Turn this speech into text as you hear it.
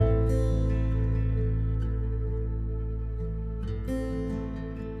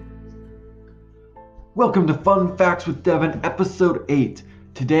Welcome to Fun Facts with Devin, episode 8.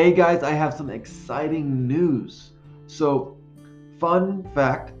 Today, guys, I have some exciting news. So, fun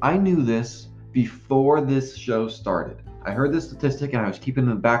fact, I knew this before this show started. I heard this statistic and I was keeping it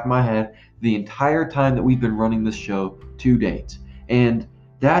in the back of my head the entire time that we've been running this show to date. And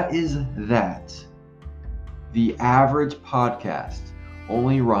that is that the average podcast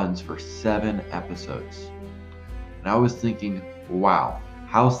only runs for 7 episodes. And I was thinking, wow,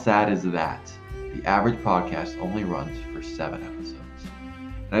 how sad is that? The average podcast only runs for 7 episodes.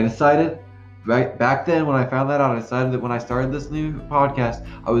 And I decided, right back then when I found that out, I decided that when I started this new podcast,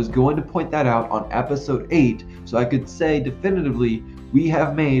 I was going to point that out on episode 8 so I could say definitively we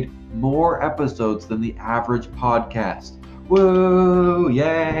have made more episodes than the average podcast. Whoa,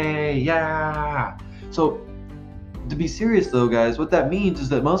 yay, yeah. So, to be serious though, guys, what that means is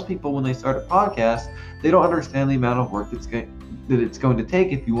that most people, when they start a podcast, they don't understand the amount of work that it's going to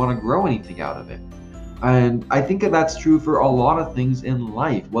take if you want to grow anything out of it. And I think that's true for a lot of things in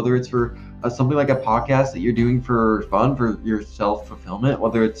life, whether it's for something like a podcast that you're doing for fun, for your self-fulfillment,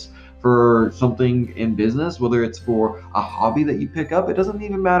 whether it's for something in business, whether it's for a hobby that you pick up. It doesn't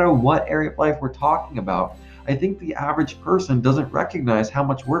even matter what area of life we're talking about. I think the average person doesn't recognize how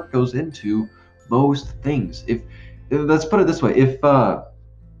much work goes into most things. Let's put it this way,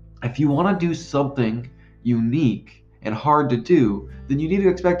 if you want to do something unique and hard to do, then you need to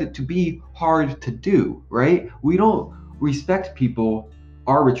expect it to be hard to do, right? We don't respect people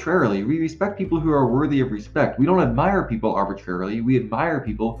arbitrarily. We respect people who are worthy of respect. We don't admire people arbitrarily. We admire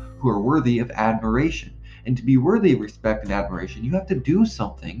people who are worthy of admiration. And to be worthy of respect and admiration, you have to do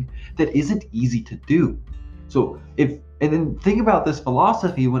something that isn't easy to do. And then think about this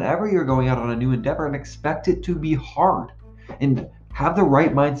philosophy whenever you're going out on a new endeavor and expect it to be hard and have the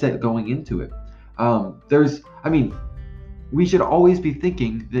right mindset going into it. We should always be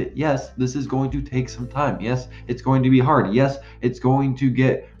thinking that, yes, this is going to take some time. Yes, it's going to be hard. Yes, it's going to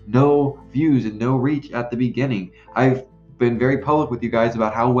get no views and no reach at the beginning. I've been very public with you guys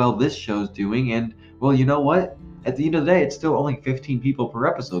about how well this show's doing. And, well, you know what? At the end of the day, it's still only 15 people per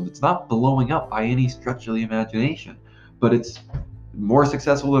episode. It's not blowing up by any stretch of the imagination. But it's more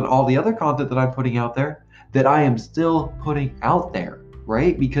successful than all the other content that I'm putting out there that I am still putting out there,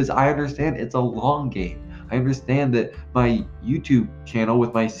 right? Because I understand it's a long game. I understand that my YouTube channel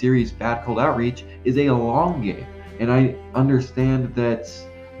with my series Bad Cold Outreach is a long game. And I understand that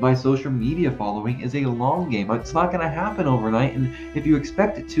my social media following is a long game. It's not going to happen overnight. And if you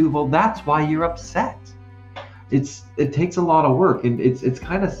expect it to, well, that's why you're upset. It takes a lot of work. And it's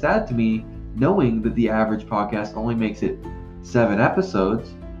kind of sad to me knowing that the average podcast only makes it 7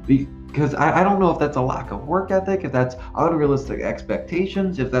 episodes. Because I don't know if that's a lack of work ethic, if that's unrealistic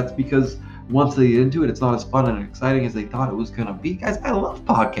expectations, if that's because once they get into it, it's not as fun and exciting as they thought it was going to be. Guys, I love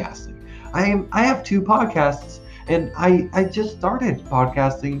podcasting. I have 2 podcasts, and I just started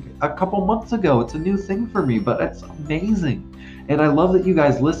podcasting a couple months ago. It's a new thing for me, but it's amazing. And I love that you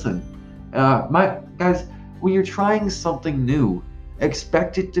guys listen. Guys, when you're trying something new,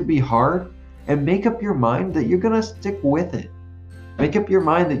 expect it to be hard and make up your mind that you're going to stick with it. Make up your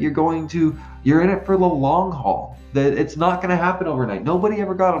mind that you're in it for the long haul, that it's not going to happen overnight. Nobody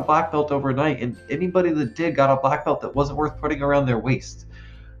ever got a black belt overnight, and anybody that did got a black belt that wasn't worth putting around their waist,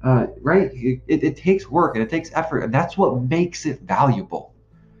 right? It takes work and it takes effort, and that's what makes it valuable.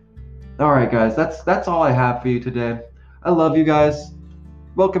 All right, guys, that's all I have for you today. I love you guys.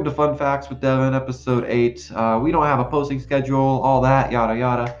 Welcome to Fun Facts with Devin, episode 8. We don't have a posting schedule, all that, yada,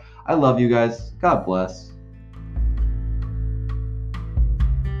 yada. I love you guys. God bless.